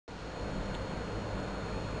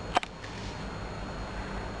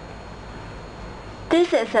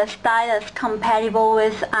This is a stylus compatible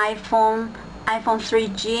with iPhone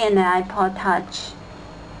 3G and iPod Touch.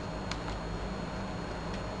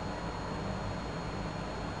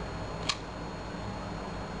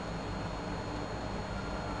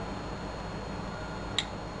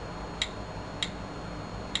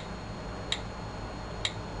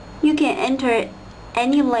 You can enter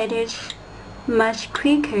any letters much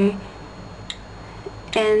quicker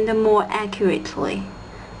and more accurately.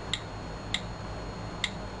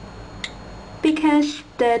 Because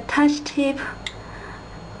the touch tip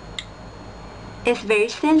is very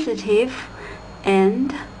sensitive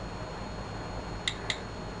and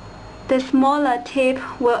the smaller tip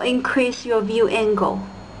will increase your view angle.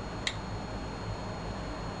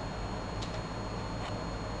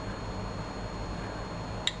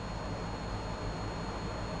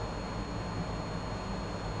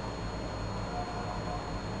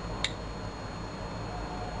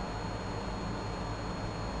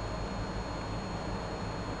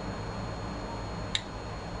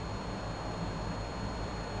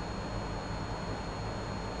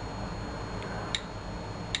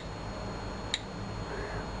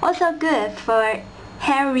 Also good for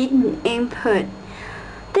handwritten input.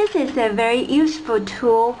 This is a very useful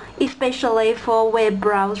tool, especially for web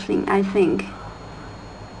browsing, I think.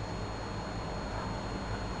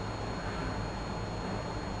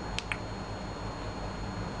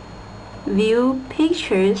 View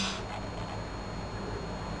pictures.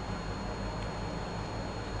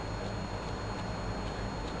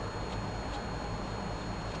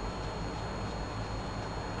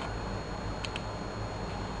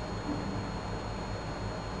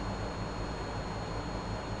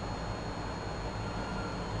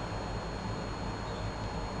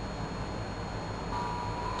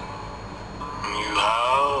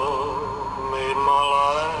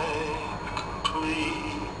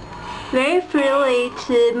 Very freely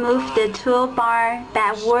to move the toolbar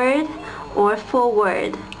backward or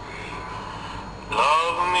forward.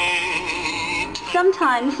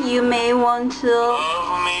 Sometimes you may want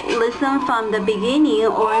to listen from the beginning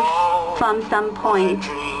or from some point.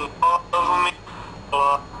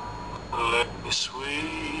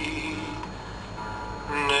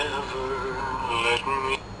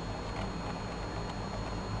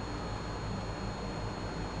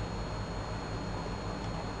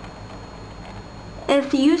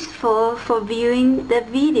 It's useful for viewing the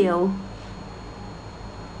video.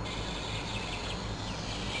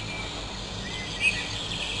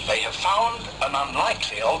 They have found an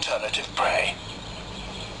unlikely alternative prey.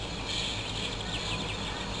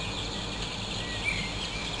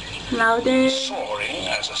 Louder Soaring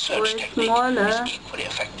as a search technique is equally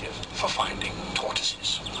effective for finding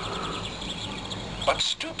tortoises. But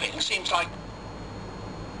stooping seems like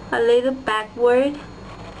a little backward,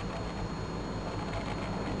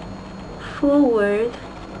 forward,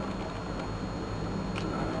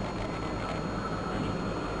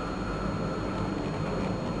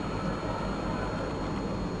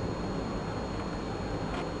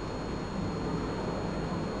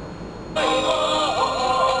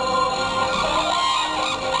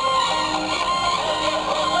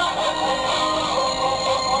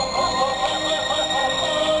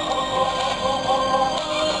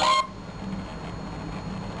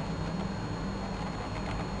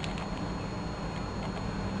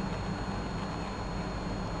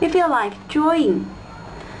 if you like drawing.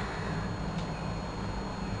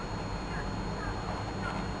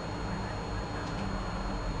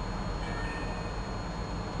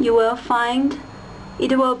 You will find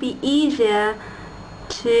it will be easier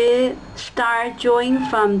to start drawing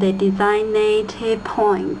from the designated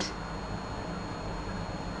point.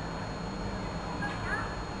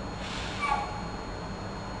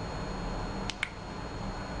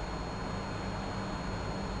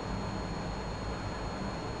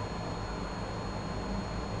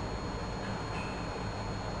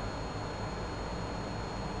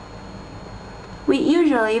 We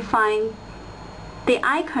usually find the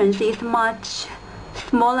icons is much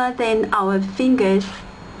smaller than our fingers.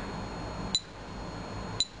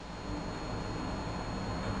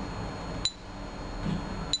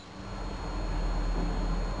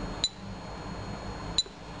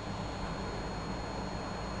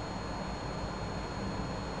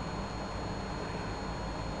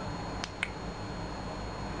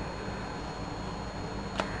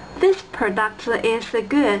 This product is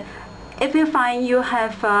good if you find you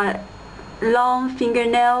have long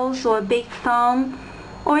fingernails or big thumb,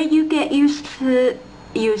 or you get used to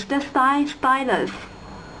use the stylus.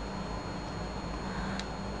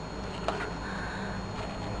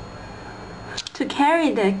 To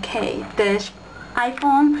carry the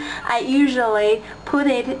iPhone, I usually put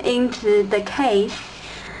it into the case,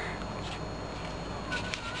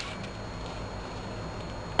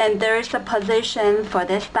 and there is a position for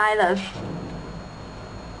the stylus.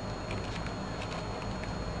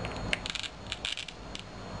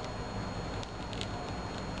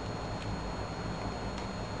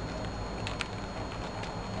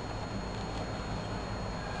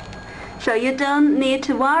 So you don't need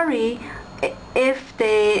to worry if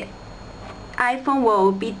the iPhone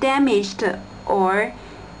will be damaged or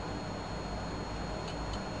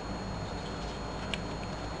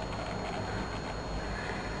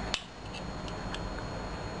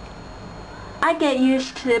I get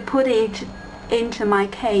used to put it into my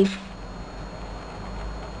case,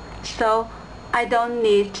 so I don't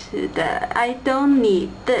need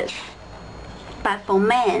this. But for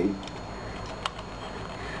men,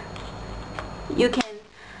 you can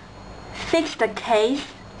fix the case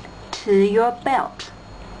to your belt.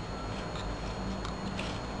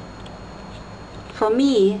 For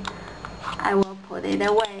me, I will put it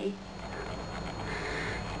away.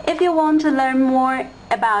 If you want to learn more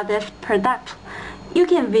about this product, you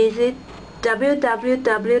can visit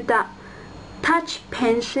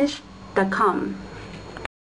www.touchpensys.com.